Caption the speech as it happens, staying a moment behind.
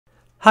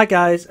Hi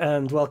guys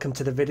and welcome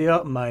to the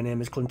video. My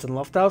name is Clinton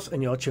Lofthouse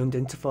and you're tuned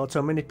into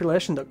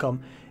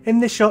photomanipulation.com. In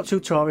this short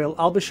tutorial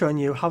I'll be showing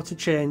you how to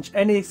change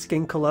any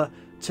skin colour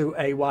to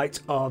a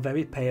white or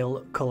very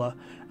pale colour,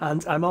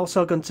 and I'm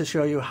also going to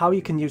show you how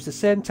you can use the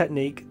same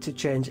technique to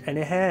change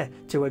any hair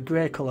to a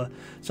grey colour.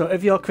 So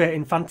if you're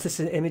creating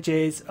fantasy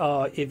images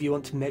or if you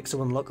want to make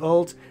someone look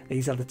old,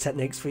 these are the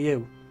techniques for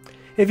you.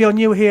 If you're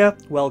new here,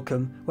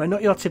 welcome. We're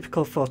not your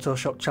typical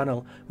Photoshop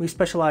channel. We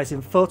specialise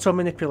in photo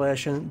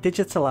manipulation,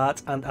 digital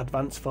art and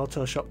advanced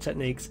Photoshop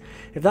techniques.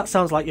 If that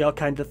sounds like your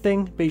kind of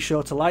thing, be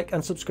sure to like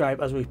and subscribe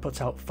as we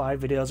put out 5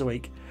 videos a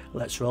week.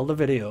 Let's roll the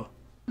video.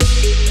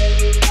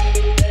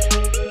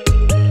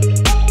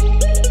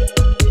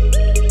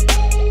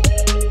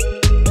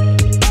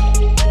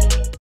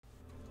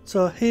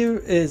 So here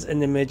is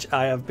an image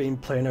I have been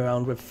playing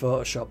around with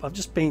Photoshop. I've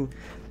just been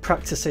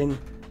practicing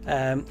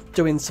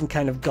doing some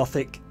kind of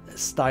gothic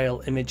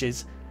style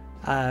images,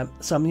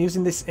 so I'm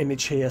using this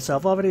image here. So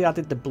I've already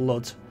added the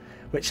blood,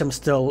 which I'm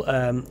still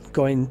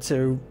going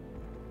to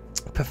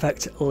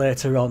perfect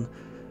later on,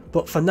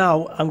 but for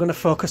now I'm going to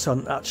focus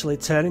on actually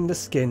turning the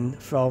skin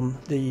from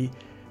the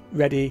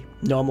ready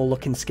normal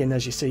looking skin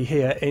as you see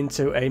here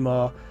into a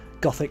more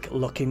gothic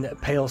looking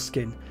pale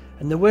skin.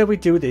 And the way we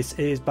do this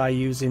is by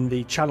using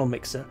the channel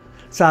mixer.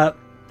 So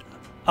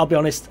I'll be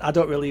honest, I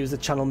don't really use the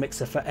channel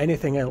mixer for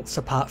anything else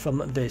apart from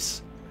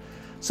this.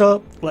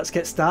 So let's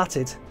get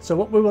started. So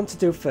what we want to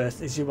do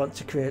first is you want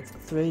to create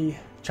 3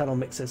 channel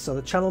mixers. So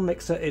the channel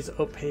mixer is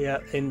up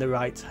here in the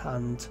right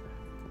hand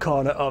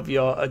corner of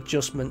your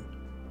adjustment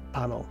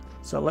panel.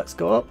 So let's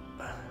go up,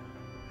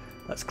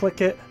 let's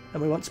click it,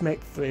 and we want to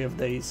make 3 of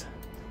these.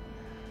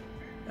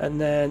 And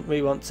then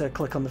we want to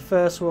click on the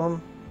first one,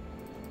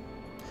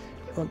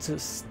 we want to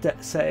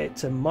set it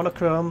to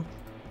monochrome,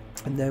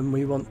 and then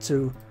we want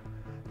to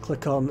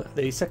click on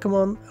the second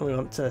one and we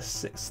want to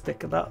stick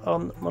that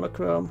on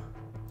monochrome,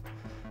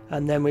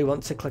 and then we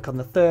want to click on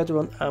the third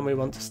one and we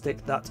want to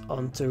stick that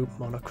onto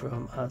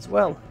monochrome as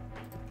well.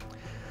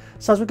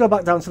 So as we go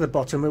back down to the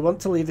bottom, we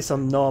want to leave this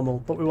on normal,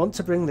 but we want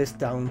to bring this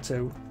down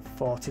to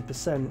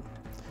 40%.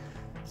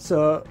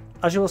 So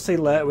as you will see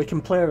later, we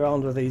can play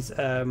around with these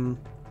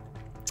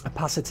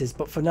opacities,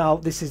 but for now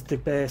this is the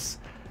base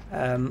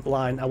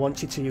line. I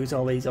want you to use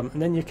all these on, and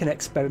then you can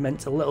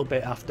experiment a little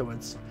bit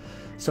afterwards.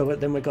 So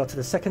then we go to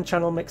the second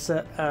channel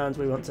mixer and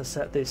we want to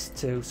set this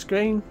to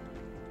screen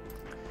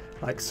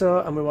like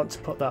so, and we want to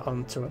put that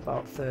on to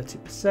about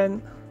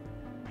 30%.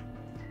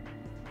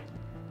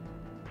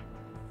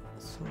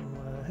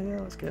 Somewhere here,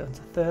 let's get on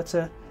to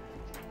 30.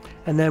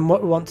 And then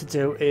what we want to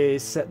do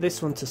is set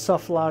this one to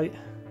soft light,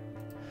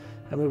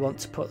 and we want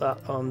to put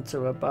that on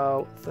to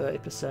about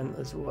 30%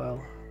 as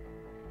well,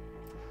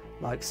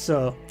 like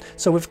so.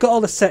 So we've got all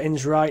the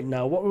settings right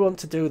now. What we want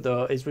to do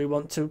though is we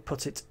want to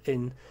put it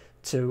in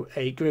to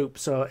a group.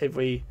 So if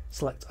we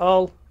select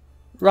all,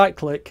 right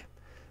click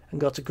and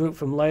go to group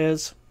from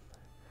layers,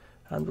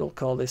 and we'll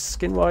call this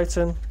skin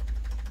whiten,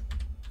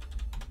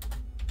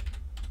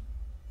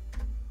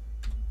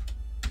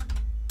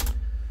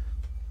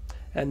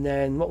 and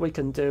then what we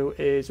can do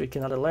is we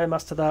can add a layer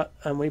mask to that,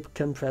 and we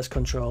can press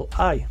Ctrl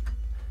I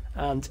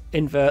and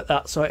invert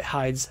that so it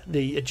hides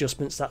the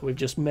adjustments that we've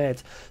just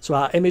made. So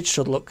our image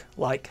should look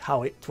like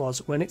how it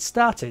was when it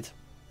started.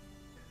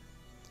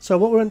 So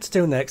what we want to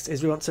do next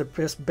is we want to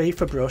press B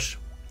for brush,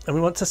 and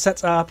we want to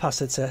set our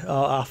opacity, or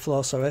our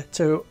flow, sorry,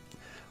 to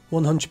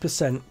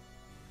 100%.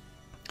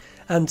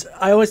 And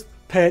I always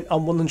paint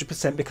on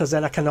 100% because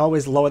then I can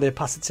always lower the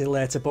opacity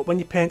later, but when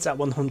you paint at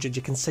 100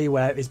 you can see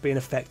where it is being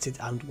affected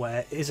and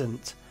where it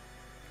isn't.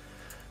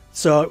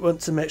 So we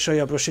want to make sure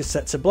your brush is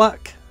set to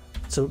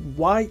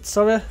white,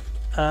 sorry,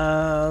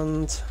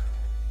 and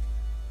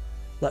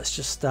let's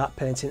just start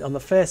painting on the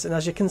face. And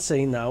as you can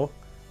see now,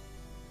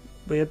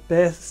 we are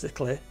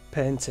basically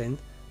painting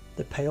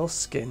the pale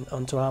skin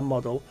onto our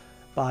model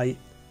by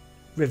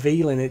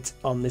revealing it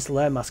on this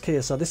layer mask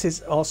here. So this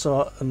is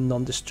also a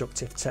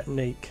non-destructive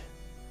technique.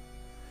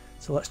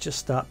 So let's just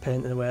start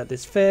painting away at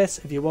this face.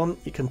 If you want,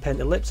 you can paint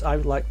the lips. I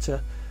would like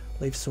to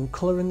leave some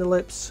colour in the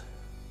lips.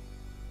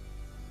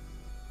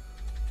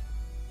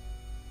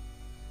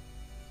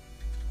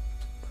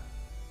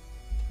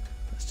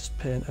 Let's just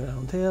paint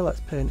around here.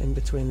 Let's paint in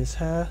between this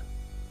hair.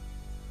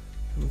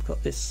 And we've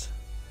got this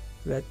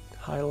red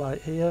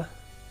highlight here,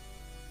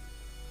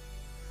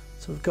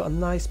 so we've got a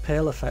nice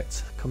pale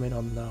effect coming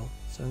on now.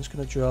 So I'm just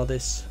going to draw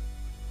this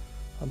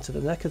onto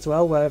the neck as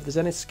well, where if there's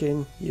any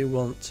skin you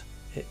want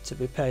it to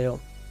be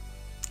pale.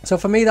 So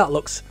for me that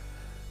looks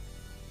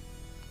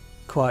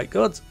quite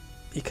good.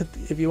 You could,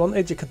 if you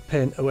wanted, you could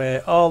paint away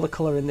all the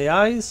colour in the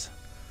eyes,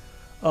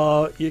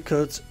 or you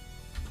could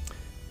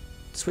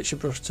switch your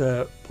brush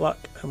to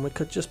black and we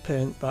could just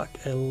paint back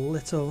a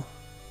little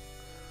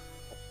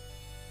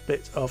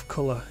bit of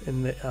colour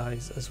in the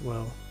eyes as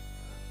well,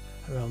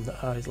 around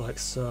the eyes like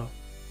so,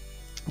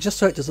 just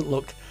so it doesn't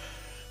look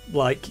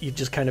like you've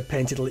just kind of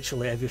painted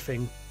literally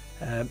everything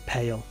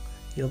pale.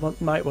 You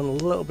might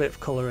want a little bit of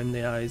colour in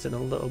the eyes and a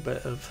little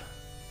bit of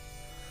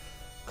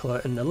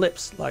colour in the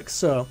lips like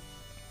so.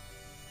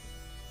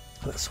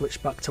 Let's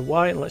switch back to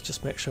white and let's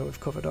just make sure we've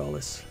covered all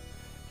this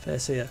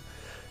face here.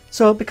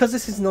 So because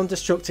this is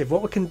non-destructive,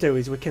 what we can do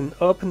is we can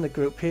open the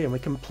group here and we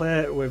can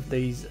play with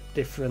these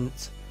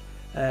different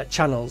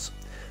channels.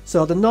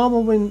 So the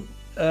normal one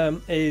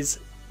is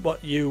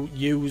what you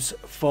use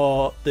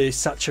for the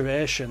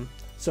saturation.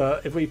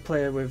 So if we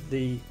play with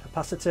the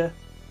opacity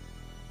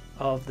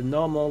of the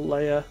normal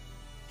layer,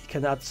 you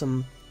can add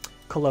some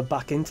colour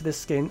back into the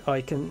skin, or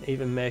you can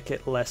even make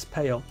it less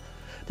pale.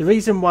 The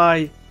reason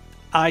why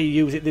I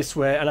use it this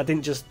way and I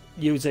didn't just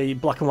use a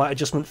black and white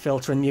adjustment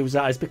filter and use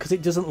that is because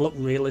it doesn't look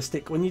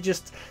realistic. When you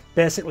just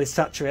basically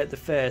saturate the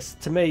face,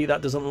 to me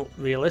that doesn't look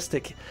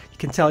realistic. You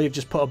can tell you've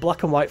just put a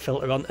black and white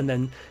filter on and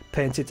then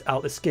painted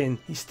out the skin.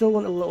 You still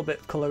want a little bit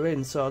of colour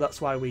in, so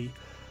that's why we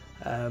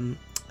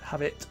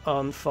have it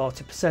on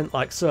 40%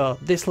 like so.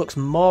 This looks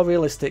more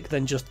realistic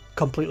than just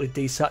completely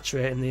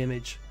desaturating the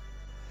image.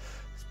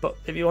 But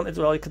if you wanted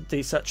to, well, you could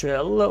desaturate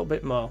a little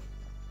bit more.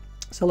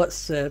 So let's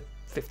say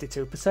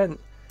 52%.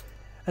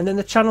 And then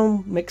the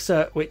channel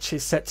mixer, which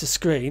is set to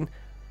screen,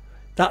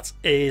 that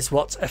is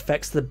what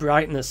affects the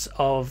brightness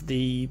of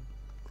the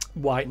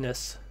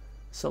whiteness.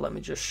 So let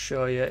me just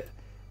show you.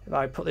 If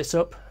I put this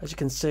up, as you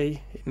can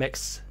see, it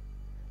makes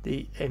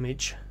the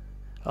image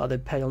or the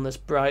paleness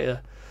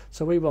brighter.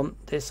 So we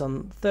want this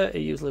on 30,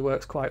 usually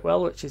works quite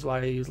well, which is why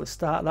I usually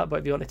start that. But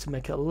if you wanted to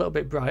make it a little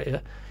bit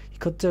brighter, you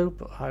could do,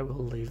 but I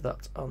will leave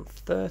that on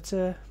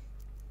 30.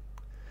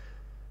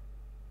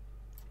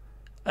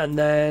 And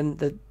then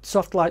the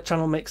soft light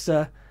channel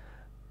mixer,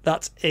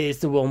 that is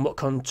the one that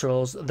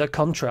controls the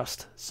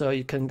contrast. So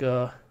you can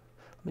go,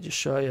 let me just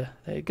show you,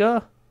 there you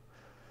go.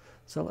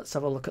 So let's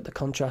have a look at the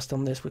contrast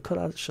on this. We could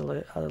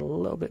actually add a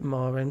little bit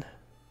more in.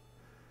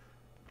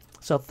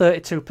 So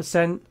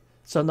 32%,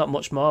 so not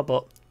much more,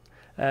 but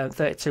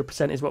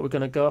 32% is what we're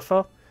going to go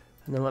for.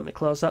 And then let me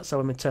close that, so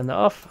when we turn that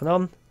off and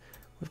on,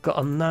 we've got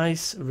a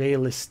nice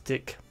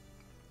realistic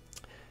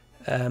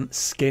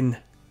skin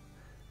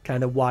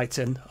kind of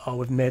whiten, or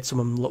we've made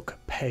someone look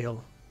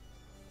pale.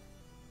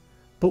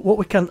 But what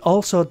we can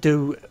also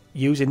do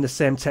using the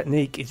same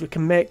technique is we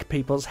can make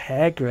people's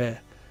hair grey.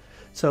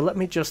 So let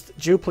me just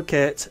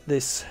duplicate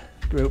this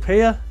group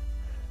here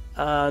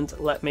and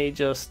let me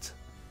just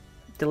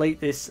delete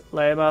this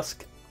layer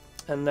mask,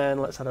 and then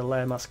let's add a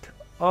layer mask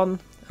on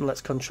and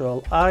let's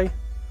Control I.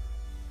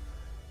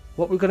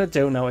 What we're going to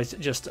do now is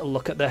just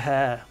look at the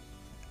hair.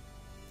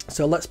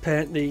 So let's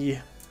paint the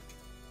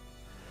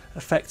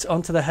effect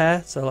onto the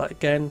hair. So like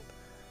again,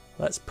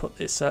 let's put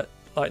this at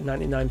like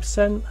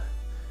 99%.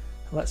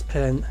 Let's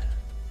paint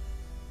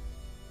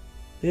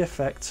the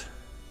effect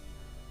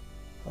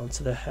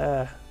onto the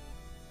hair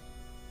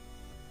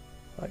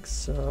like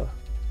so,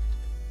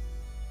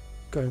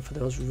 going for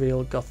those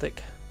real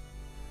gothic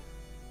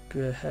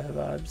grey hair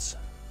vibes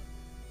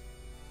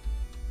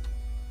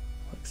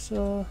like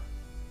so.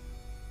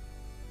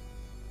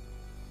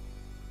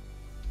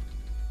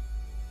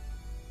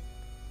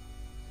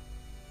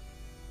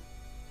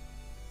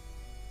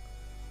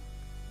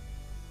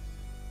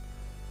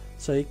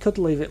 So you could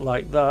leave it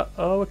like that,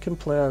 or we can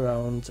play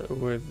around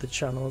with the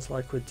channels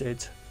like we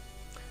did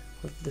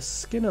with the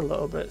skin a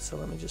little bit. So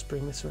let me just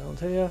bring this around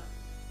here.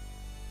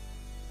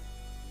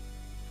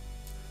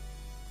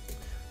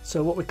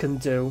 So what we can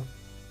do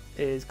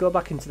is go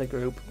back into the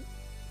group,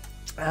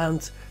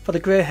 and for the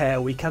grey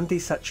hair we can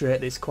desaturate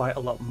this quite a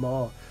lot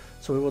more.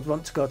 So we would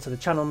want to go to the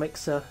channel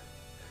mixer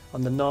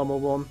on the normal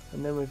one,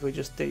 and then if we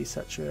just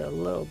desaturate a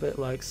little bit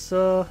like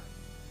so.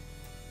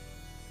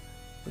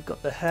 We've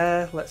got the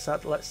hair, let's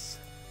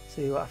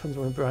see what happens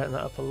when we brighten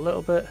that up a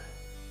little bit,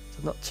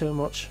 so not too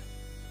much.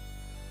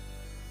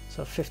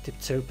 So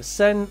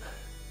 52%,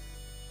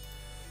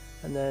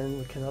 and then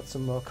we can add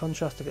some more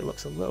contrast if it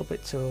looks a little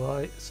bit too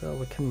light, so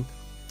we can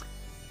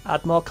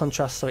add more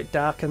contrast so it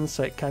darkens,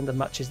 so it kind of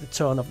matches the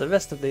tone of the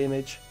rest of the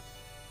image.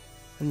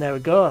 And there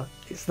we go,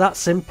 it's that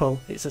simple.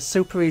 It's a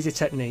super easy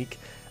technique,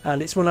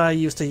 and it's one I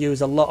used to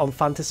use a lot on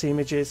fantasy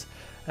images.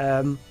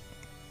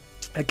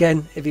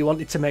 Again, if you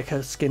wanted to make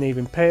her skin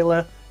even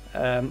paler,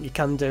 you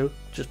can do,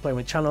 just playing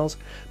with channels.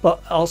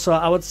 But also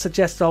I would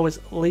suggest always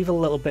leave a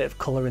little bit of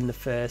colour in the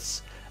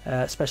face,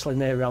 especially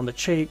near around the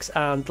cheeks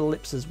and the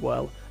lips as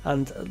well,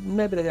 and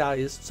maybe the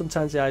eyes.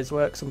 Sometimes the eyes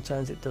work,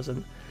 sometimes it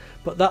doesn't.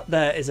 But that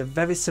there is a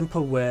very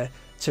simple way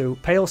to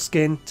pale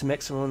skin to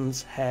make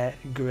someone's hair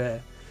grey.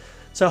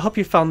 So I hope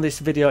you found this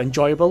video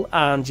enjoyable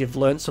and you've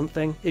learned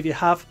something. If you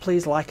have,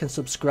 please like and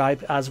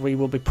subscribe, as we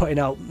will be putting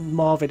out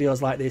more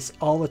videos like this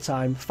all the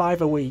time,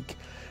 5 a week,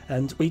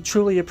 and we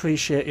truly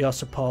appreciate your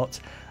support.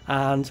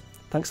 And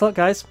thanks a lot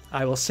guys,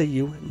 I will see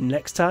you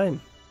next time.